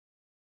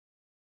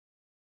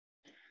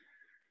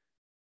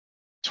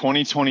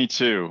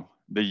2022,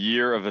 the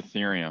year of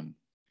Ethereum.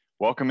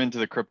 Welcome into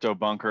the crypto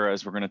bunker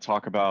as we're going to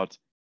talk about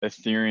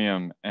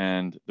Ethereum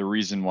and the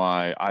reason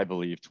why I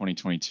believe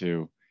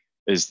 2022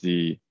 is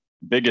the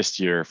biggest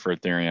year for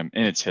Ethereum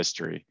in its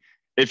history.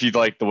 If you'd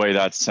like the way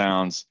that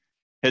sounds,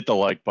 hit the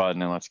like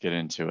button and let's get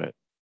into it.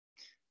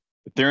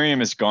 Ethereum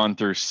has gone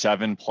through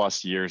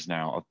 7+ years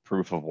now of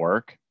proof of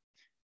work.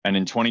 And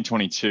in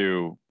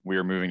 2022, we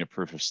are moving to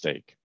proof of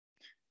stake.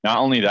 Not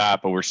only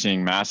that, but we're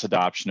seeing mass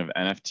adoption of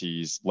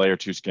NFTs, layer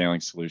 2 scaling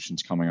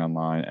solutions coming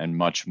online, and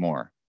much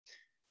more.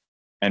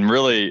 And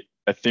really,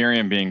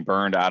 Ethereum being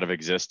burned out of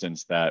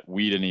existence that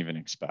we didn't even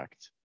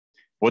expect.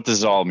 What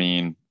does it all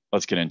mean?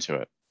 Let's get into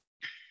it.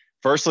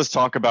 First, let's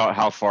talk about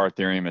how far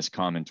Ethereum has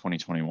come in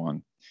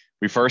 2021.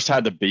 We first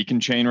had the Beacon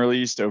chain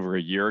released over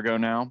a year ago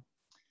now.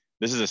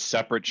 This is a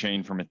separate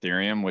chain from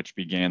Ethereum, which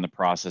began the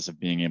process of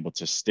being able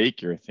to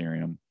stake your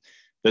Ethereum.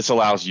 This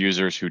allows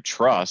users who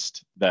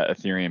trust that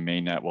Ethereum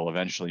mainnet will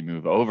eventually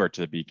move over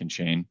to the Beacon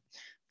chain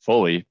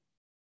fully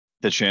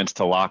the chance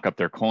to lock up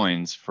their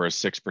coins for a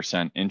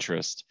 6%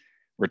 interest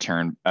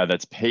return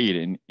that's paid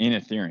in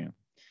Ethereum.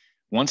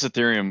 Once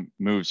Ethereum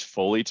moves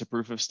fully to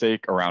proof of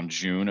stake around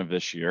June of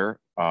this year,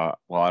 well,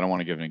 I don't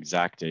want to give an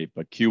exact date,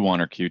 but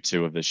Q1 or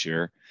Q2 of this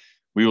year,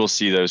 we will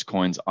see those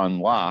coins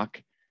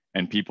unlock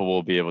and people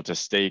will be able to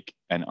stake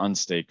and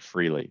unstake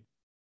freely.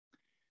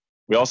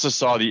 We also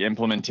saw the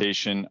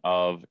implementation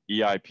of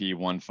EIP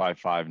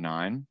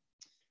 1559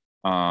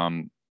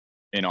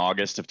 in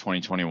August of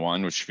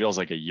 2021, which feels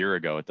like a year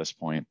ago at this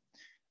point.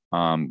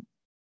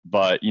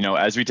 But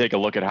as we take a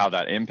look at how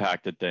that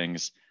impacted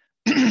things,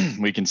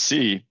 we can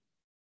see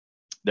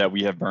that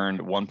we have burned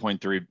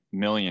 1.3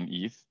 million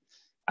ETH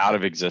out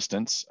of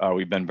existence.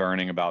 We've been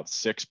burning about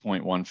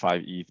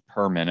 6.15 ETH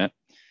per minute.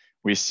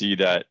 We see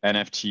that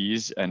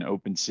NFTs and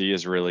OpenSea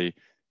is really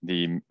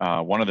the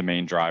one of the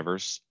main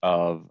drivers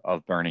of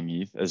burning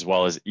ETH, as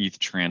well as ETH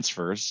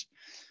transfers.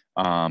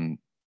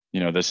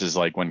 This is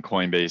like when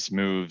Coinbase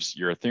moves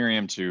your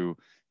Ethereum to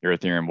your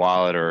Ethereum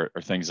wallet or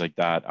things like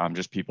that.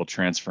 Just people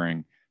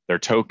transferring their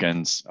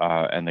tokens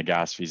and the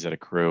gas fees that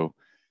accrue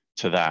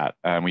to that.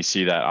 And we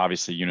see that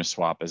obviously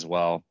Uniswap as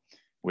well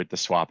with the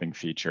swapping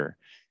feature.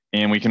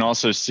 And we can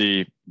also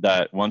see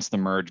that once the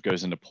merge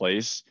goes into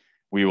place,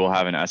 we will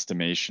have an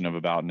estimation of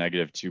about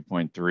negative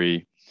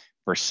 2.3%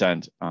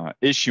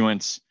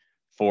 issuance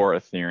for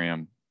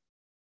Ethereum.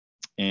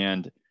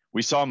 And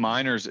we saw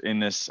miners in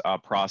this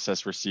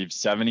process receive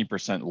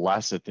 70%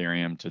 less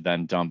Ethereum to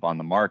then dump on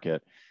the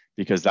market,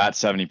 because that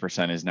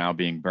 70% is now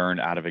being burned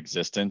out of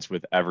existence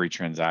with every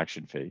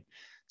transaction fee.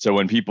 So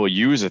when people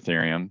use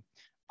Ethereum,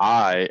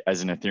 I,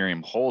 as an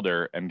Ethereum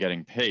holder, am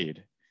getting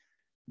paid.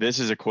 This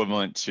is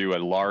equivalent to a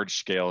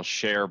large-scale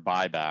share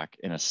buyback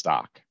in a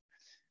stock.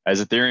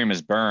 As Ethereum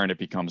is burned, it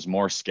becomes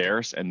more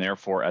scarce, and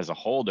therefore, as a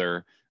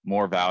holder,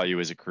 more value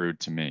is accrued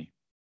to me.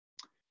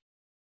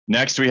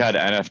 Next, we had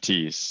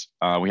NFTs.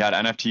 We had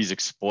NFTs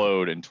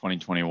explode in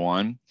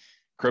 2021.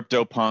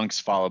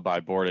 CryptoPunks, followed by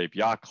Bored Ape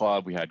Yacht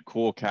Club. We had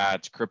Cool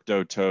Cats,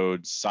 Crypto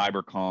Toads,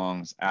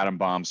 Cyberkongs, Atom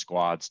Bomb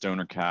Squad,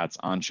 Stoner Cats,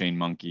 On-Chain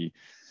Monkey,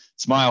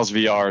 Smiles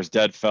VRs,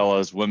 Dead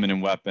Fellas, Women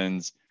in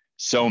Weapons,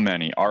 so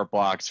many, Art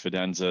Blocks,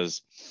 Fidenzas.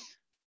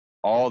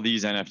 All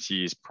these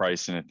NFTs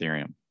priced in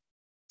Ethereum.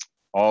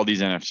 All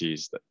these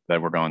NFTs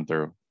that we're going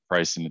through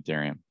priced in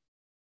Ethereum.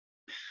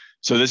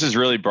 So this has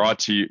really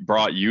brought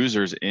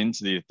users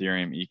into the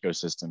Ethereum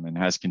ecosystem and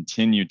has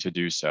continued to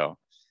do so.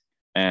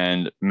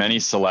 And many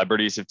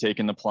celebrities have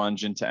taken the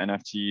plunge into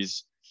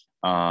NFTs.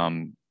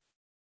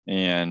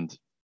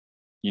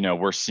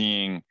 We're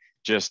seeing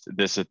just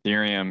this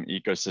Ethereum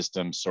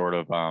ecosystem sort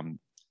of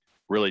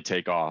really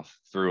take off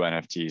through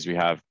NFTs. We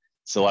have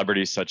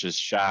celebrities such as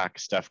Shaq,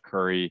 Steph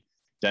Curry,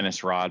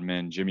 Dennis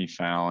Rodman, Jimmy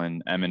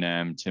Fallon,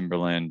 Eminem,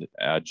 Timberland,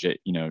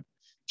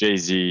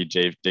 Jay-Z,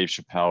 Dave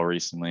Chappelle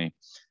recently,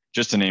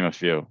 just to name a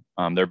few.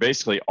 They're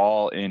basically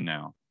all in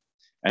now.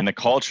 And the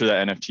culture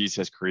that NFTs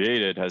has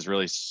created has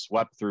really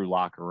swept through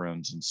locker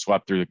rooms and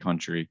swept through the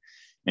country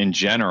in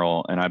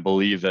general. And I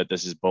believe that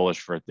this is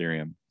bullish for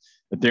Ethereum.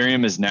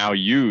 Ethereum is now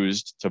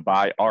used to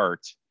buy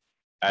art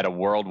at a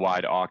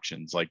worldwide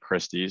auctions like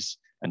Christie's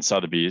and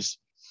Sotheby's,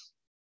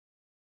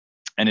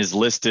 and is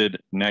listed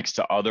next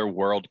to other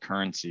world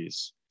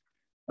currencies.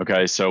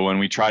 Okay, so when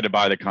we tried to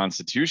buy the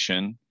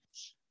Constitution,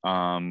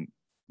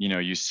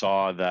 you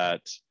saw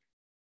that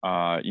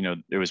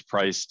it was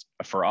priced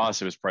for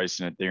us. It was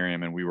priced in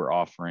Ethereum, and we were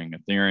offering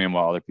Ethereum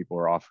while other people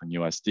were offering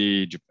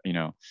USD.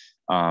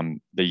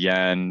 The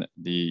yen,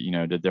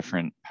 the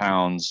different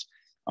pounds,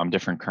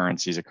 different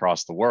currencies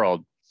across the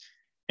world,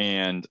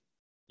 and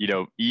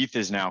ETH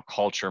is now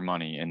culture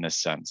money in this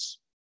sense.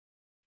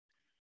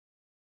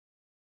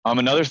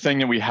 Another thing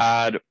that we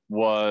had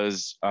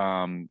was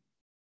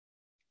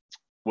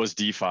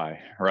DeFi,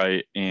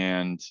 right?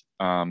 And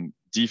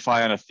DeFi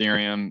on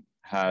Ethereum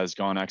has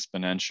gone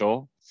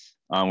exponential.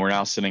 We're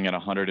now sitting at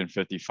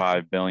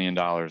 $155 billion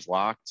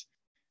locked.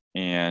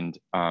 And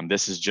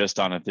this is just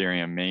on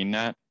Ethereum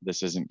mainnet.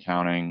 This isn't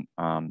counting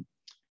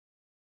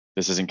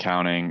This isn't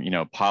counting,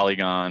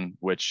 Polygon,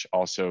 which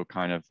also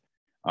kind of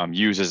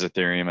uses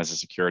Ethereum as a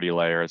security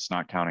layer. It's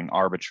not counting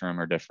Arbitrum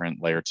or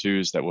different layer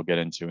twos that we'll get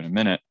into in a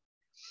minute.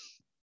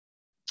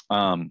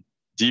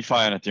 DeFi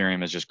on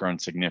Ethereum has just grown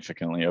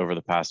significantly over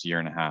the past year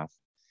and a half.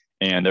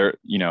 And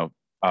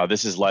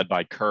this is led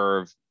by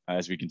Curve,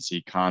 as we can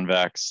see,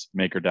 Convex,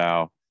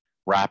 MakerDAO,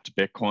 Wrapped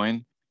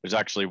Bitcoin. There's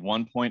actually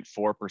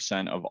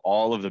 1.4% of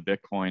all of the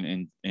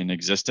Bitcoin in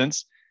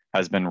existence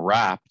has been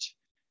wrapped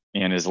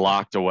and is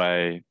locked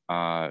away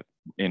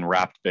in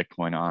wrapped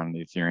Bitcoin on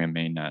the Ethereum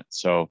mainnet.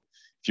 So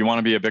if you want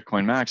to be a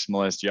Bitcoin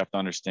maximalist, you have to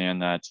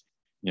understand that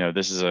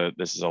this is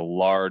a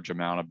large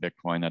amount of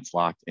Bitcoin that's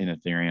locked in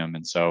Ethereum.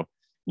 And so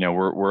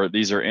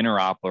these are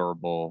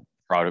interoperable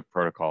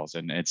protocols,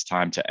 and it's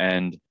time to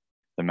end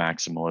the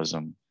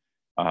maximalism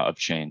of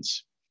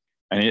chains.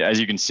 And as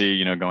you can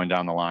see, going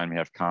down the line, we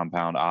have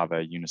Compound,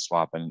 Aave,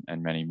 Uniswap,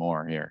 and many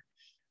more here.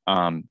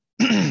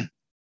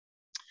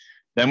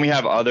 Then we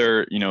have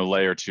other,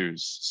 layer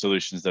twos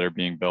solutions that are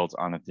being built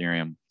on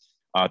Ethereum.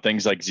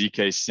 Things like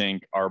ZK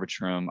Sync,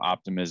 Arbitrum,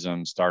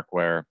 Optimism,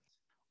 Starkware.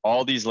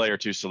 All these layer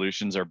two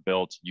solutions are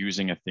built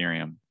using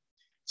Ethereum.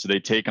 So they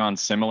take on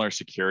similar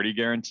security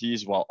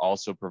guarantees while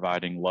also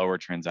providing lower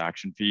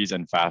transaction fees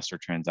and faster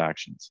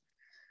transactions.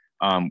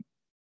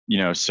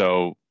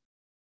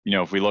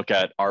 If we look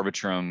at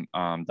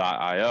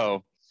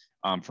Arbitrum.io,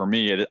 for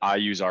me, I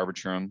use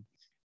Arbitrum,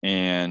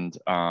 and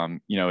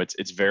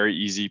it's very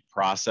easy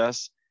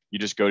process. You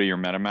just go to your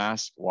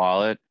MetaMask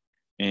wallet,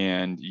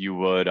 and you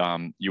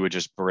would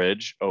just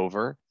bridge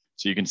over.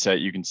 So you can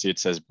see it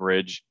says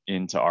bridge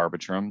into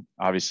Arbitrum.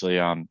 Obviously,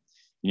 you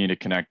need to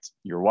connect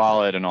your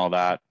wallet and all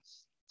that.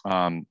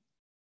 That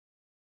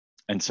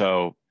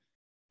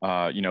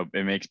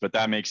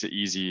makes it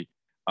easy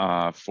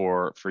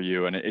for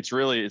you. And it's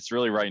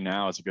really right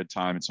now, it's a good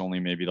time. It's only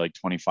maybe like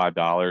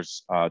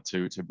 $25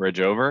 to bridge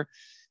over.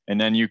 And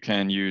then you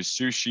can use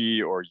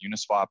Sushi or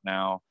Uniswap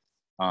now,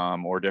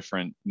 or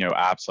different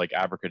apps like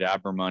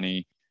Abracadabra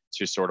Money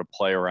to sort of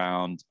play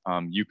around.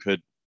 You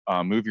could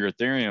move your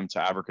Ethereum to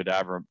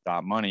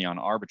Abracadabra.money on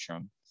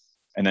Arbitrum,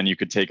 and then you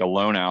could take a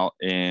loan out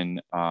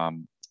in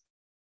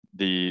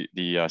the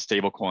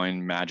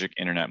stablecoin Magic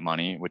Internet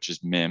Money, which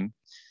is MIM,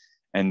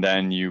 and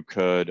then you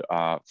could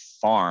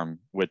farm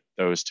with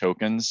those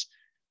tokens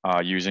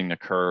using the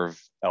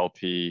Curve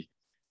LP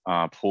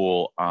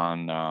pool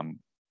on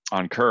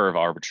Curve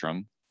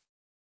Arbitrum.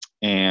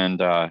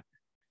 And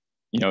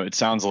it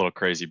sounds a little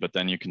crazy, but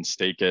then you can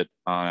stake it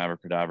on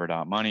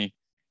Abracadabra.money,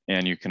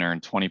 and you can earn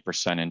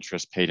 20%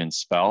 interest paid in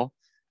spell.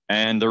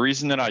 And the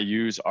reason that I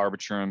use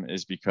Arbitrum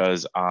is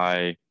because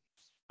I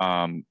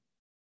want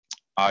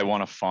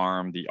to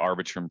farm the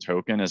Arbitrum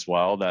token as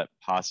well that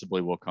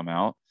possibly will come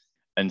out.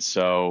 And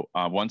so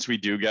once we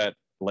do get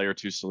layer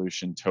two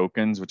solution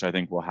tokens, which I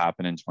think will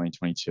happen in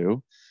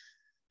 2022,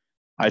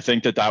 I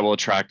think that will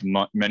attract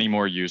many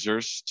more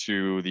users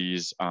to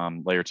these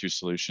layer two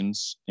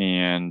solutions,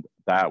 and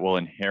that will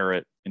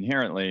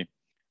inherently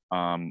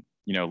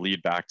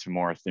lead back to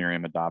more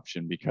Ethereum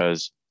adoption,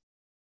 because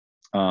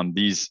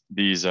these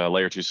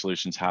layer two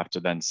solutions have to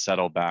then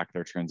settle back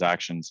their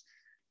transactions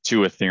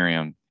to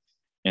Ethereum.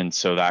 And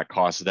so that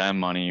costs them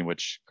money,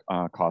 which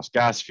costs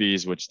gas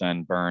fees, which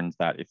then burns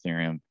that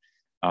Ethereum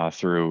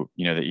through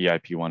the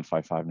EIP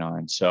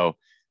 1559. So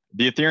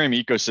the Ethereum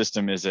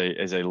ecosystem is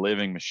a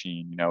living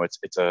machine.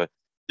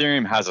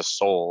 Ethereum has a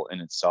soul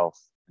in itself,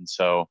 and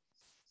so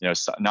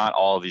not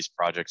all of these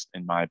projects,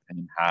 in my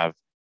opinion,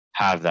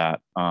 have that.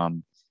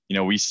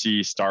 We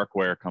see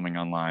Starkware coming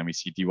online. We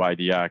see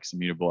DYDX,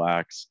 Immutable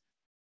X,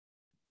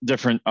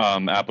 different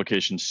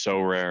applications, so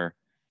rare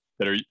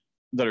that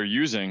are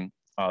using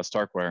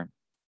Starkware,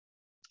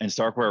 and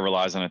Starkware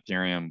relies on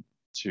Ethereum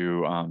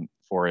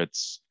for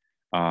its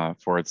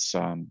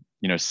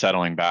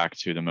settling back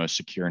to the most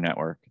secure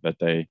network that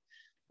they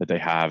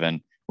have.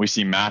 And we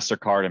see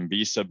MasterCard and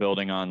Visa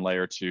building on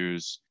layer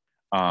twos.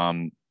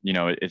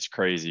 It's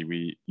crazy.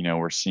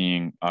 We're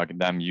seeing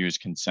them use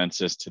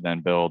consensus to then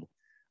build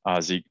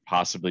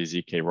possibly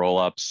ZK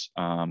rollups.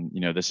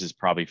 This is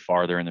probably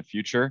farther in the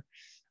future,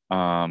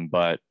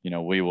 but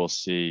we will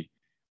see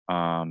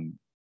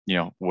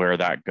where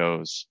that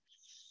goes.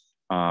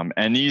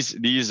 And these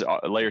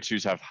layer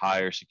twos have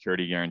higher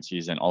security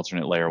guarantees than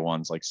alternate layer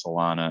ones like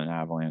Solana and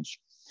Avalanche,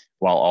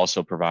 while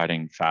also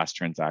providing fast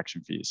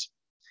transaction fees.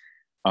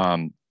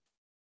 And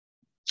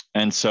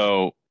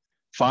so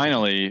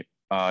finally,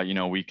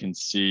 we can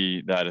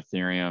see that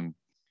Ethereum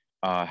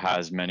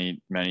has many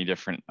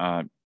different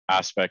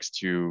aspects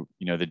to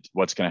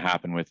what's going to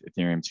happen with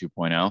Ethereum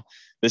 2.0.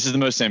 This is the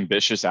most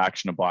ambitious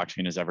action a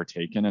blockchain has ever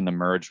taken, and the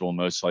merge will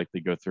most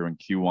likely go through in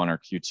Q1 or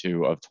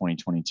Q2 of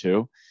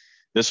 2022.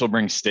 This will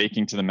bring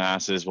staking to the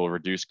masses, will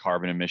reduce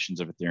carbon emissions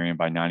of Ethereum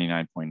by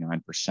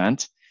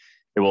 99.9%.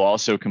 It will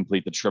also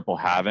complete the triple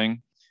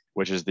halving,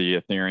 which is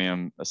the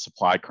Ethereum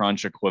supply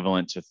crunch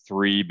equivalent to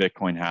 3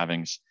 Bitcoin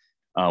halvings.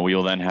 We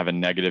will then have a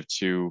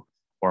 -2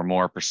 or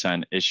more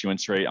 %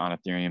 issuance rate on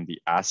Ethereum,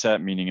 the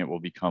asset, meaning it will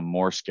become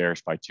more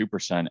scarce by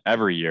 2%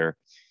 every year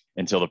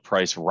until the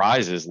price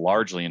rises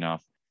largely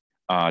enough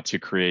to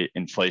create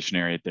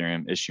inflationary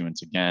Ethereum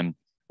issuance again,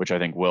 which I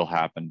think will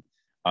happen.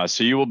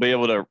 So you will be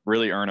able to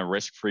really earn a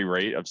risk-free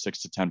rate of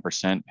 6 to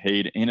 10%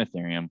 paid in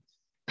Ethereum,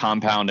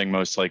 compounding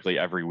most likely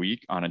every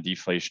week on a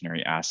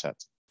deflationary asset.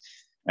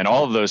 And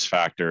all of those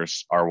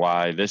factors are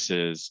why this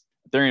is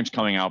Ethereum's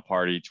coming out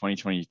party.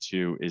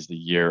 2022 is the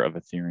year of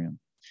Ethereum.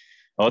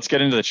 Well, let's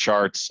get into the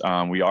charts.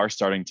 We are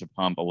starting to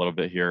pump a little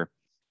bit here.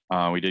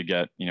 We did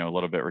get a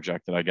little bit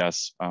rejected, I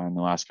guess, in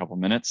the last couple of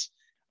minutes.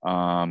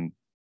 But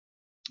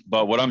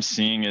what I'm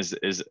seeing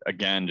is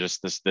again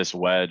just this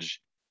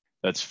wedge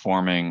that's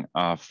forming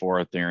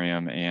for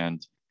Ethereum,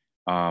 and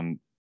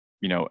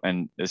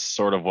and this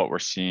sort of what we're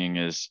seeing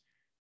is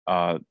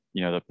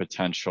the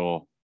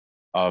potential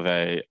of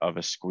a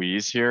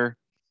squeeze here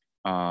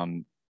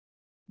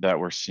that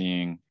we're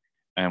seeing,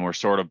 and we're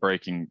sort of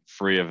breaking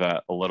free of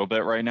that a little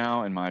bit right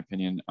now, in my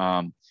opinion.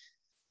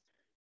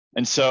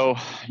 And so,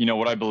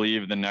 what I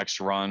believe the next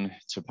run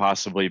to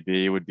possibly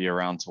be would be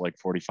around to like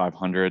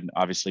 4,500.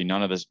 Obviously,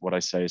 none of this, what I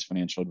say, is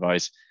financial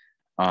advice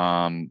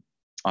on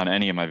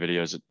any of my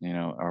videos,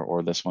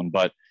 or this one.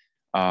 But,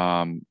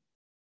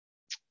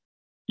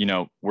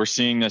 we're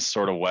seeing this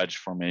sort of wedge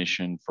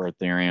formation for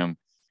Ethereum.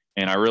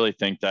 And I really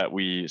think that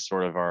we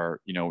sort of are,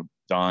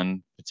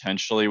 done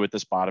potentially with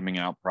this bottoming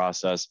out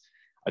process.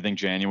 I think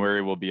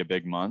January will be a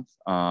big month.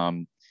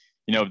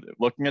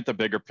 Looking at the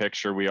bigger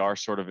picture, we are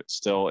sort of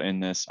still in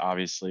this,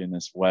 obviously, in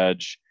this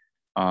wedge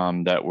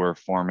that we're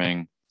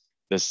forming,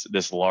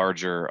 this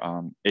larger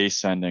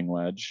ascending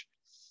wedge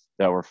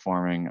that we're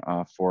forming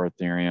for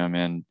Ethereum.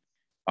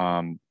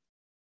 And,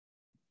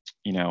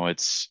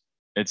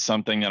 it's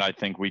something that I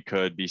think we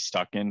could be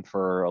stuck in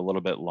for a little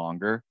bit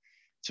longer,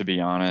 to be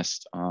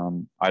honest.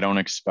 I don't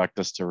expect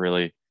us to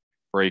really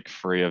break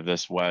free of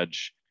this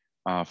wedge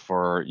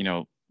for,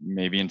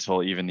 maybe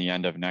until even the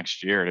end of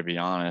next year, to be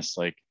honest.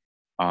 Like,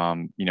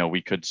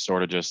 we could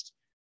sort of just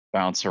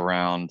bounce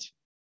around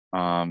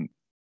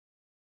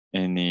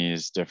in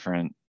this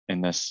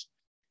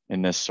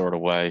sort of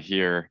way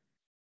here,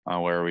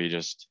 where we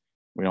just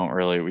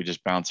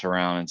bounce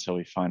around until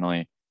we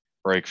finally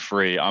break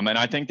free. And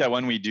I think that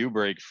when we do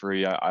break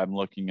free, I'm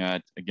looking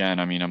at, again,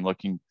 I'm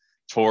looking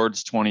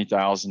towards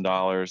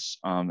 $20,000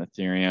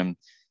 Ethereum,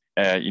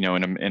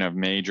 in a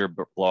major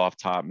blow off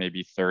top,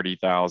 maybe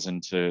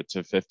 30,000 to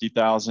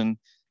 50,000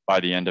 by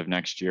the end of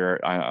next year.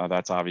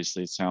 That's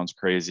obviously, it sounds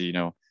crazy,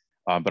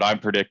 but I'm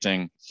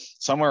predicting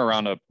somewhere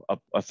around a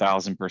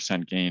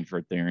 1,000% gain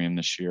for Ethereum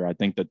this year. I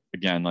think that,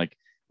 again, like,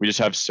 we just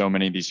have so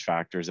many of these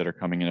factors that are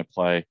coming into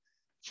play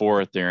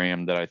for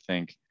Ethereum that I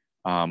think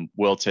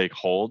will take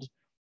hold.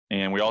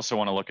 And we also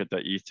want to look at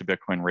the ETH to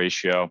Bitcoin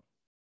ratio,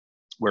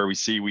 where we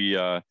see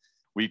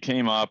we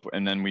came up,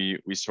 and then we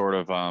sort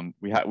of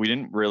we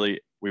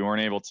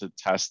weren't able to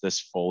test this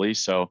fully.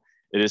 So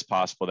it is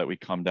possible that we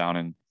come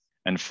down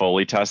and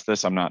fully test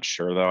this. I'm not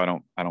sure though.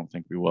 I don't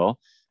think we will.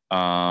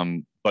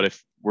 But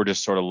if we're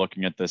just sort of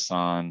looking at this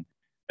on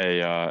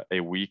a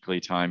weekly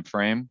time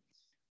frame,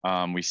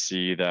 we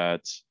see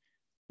that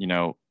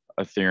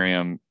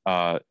Ethereum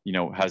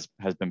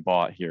has been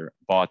bought here.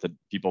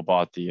 People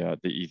bought the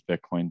ETH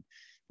Bitcoin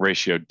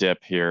ratio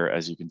dip here.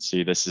 As you can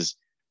see, this is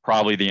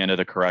probably the end of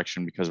the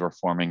correction, because we're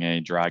forming a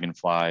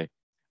dragonfly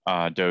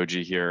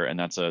doji here, and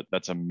that's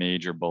a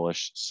major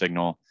bullish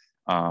signal.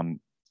 And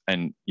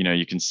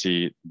you can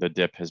see the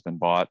dip has been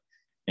bought,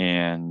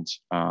 and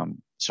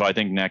so I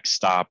think next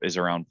stop is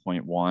around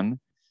 0.1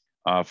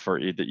 for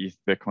the ETH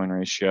Bitcoin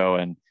ratio,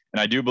 and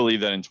I do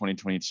believe that in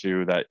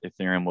 2022 that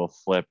Ethereum will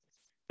flip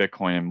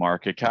Bitcoin in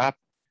market cap,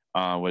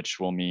 which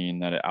will mean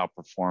that it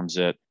outperforms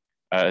it,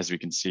 as we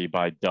can see,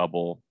 by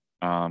double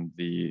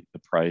the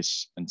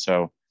price. And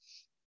so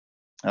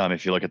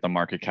if you look at the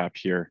market cap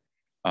here,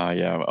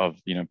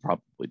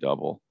 probably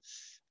double.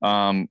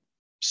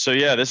 So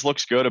yeah, this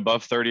looks good.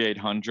 Above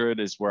 3,800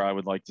 is where I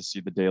would like to see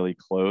the daily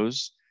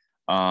close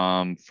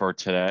for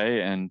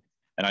today, and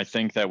I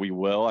think that we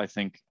will. I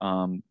think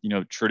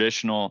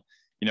traditional,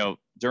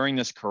 during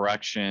this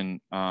correction,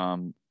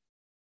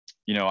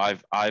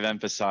 I've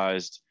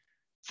emphasized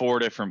 4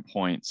 different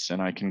points,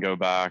 and I can go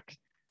back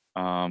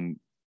and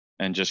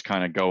just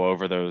kind of go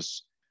over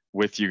those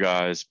with you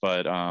guys.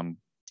 But I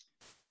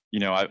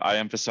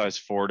emphasized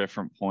 4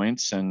 different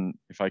points, and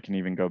if I can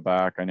even go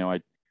back, I know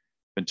I've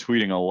been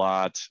tweeting a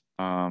lot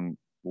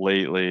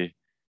lately,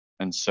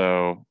 and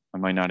so I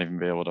might not even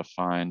be able to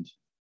find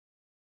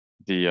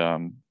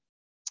the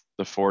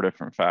 4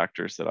 different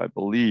factors that I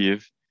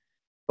believe.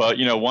 But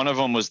one of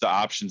them was the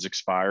options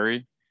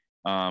expiry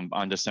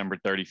on December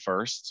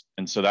 31st,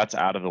 and so that's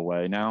out of the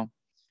way now.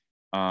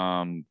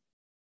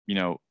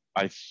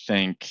 I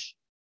think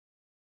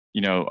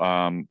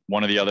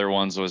one of the other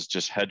ones was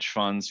just hedge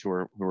funds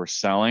who were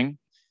selling,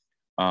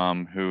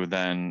 who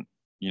then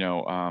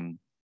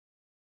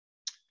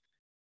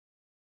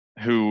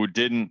who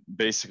didn't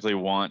basically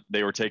want,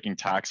 they were taking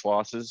tax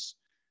losses.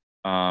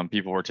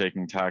 People were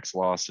taking tax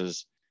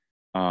losses,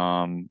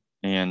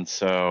 and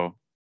so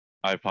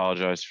I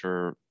apologize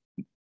for,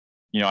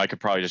 I could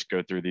probably just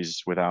go through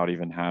these without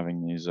even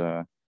having these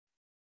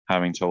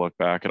having to look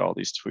back at all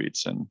these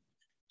tweets and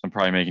I'm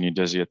probably making you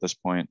dizzy at this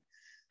point.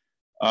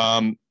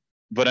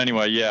 But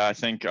anyway, yeah, I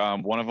think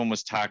one of them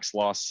was tax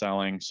loss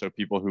selling. So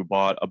people who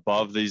bought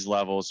above these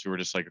levels who were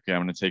just like, okay,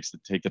 I'm going to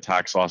take the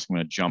tax loss. I'm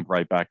going to jump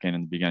right back in the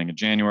beginning of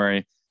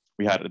January.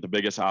 We had the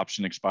biggest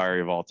option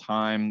expiry of all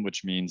time,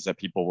 which means that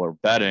people were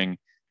betting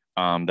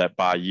that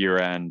by year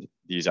end,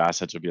 these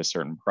assets would be a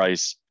certain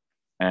price.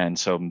 And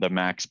so the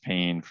max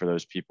pain for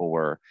those people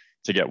were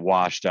to get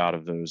washed out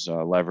of those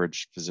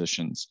leveraged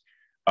positions.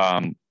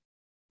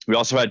 We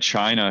also had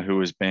China, who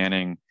was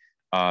banning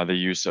the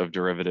use of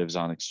derivatives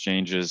on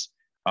exchanges,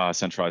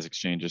 centralized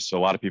exchanges. So a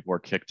lot of people were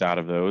kicked out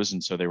of those.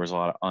 And so there was a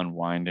lot of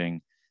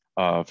unwinding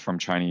from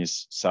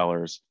Chinese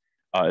sellers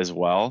as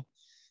well.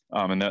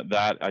 And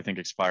that I think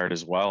expired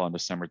as well on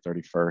December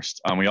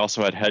 31st. We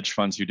also had hedge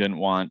funds who didn't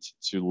want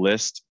to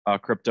list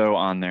crypto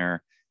on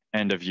their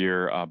end of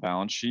year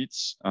balance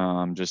sheets,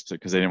 just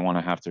because they didn't want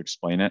to have to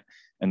explain it.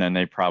 And then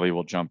they probably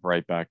will jump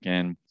right back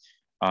in.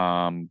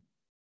 And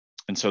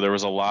so there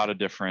was a lot of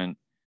different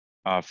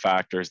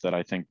factors that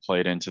I think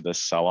played into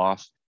this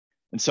sell-off.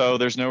 And so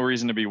there's no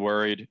reason to be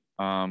worried.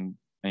 And,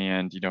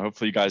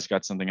 hopefully you guys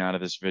got something out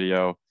of this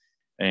video.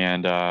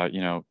 And,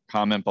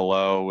 comment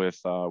below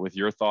with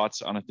your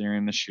thoughts on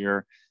Ethereum this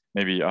year.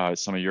 Maybe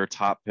some of your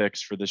top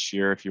picks for this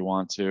year if you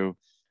want to.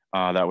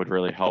 That would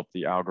really help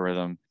the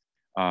algorithm.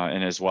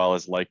 And as well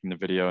as liking the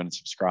video and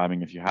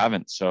subscribing if you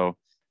haven't. So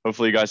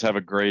hopefully you guys have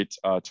a great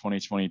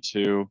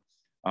 2022.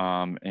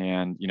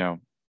 And,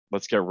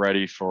 let's get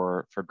ready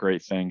for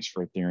great things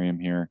for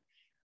Ethereum here.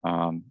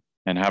 And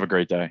have a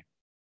great day.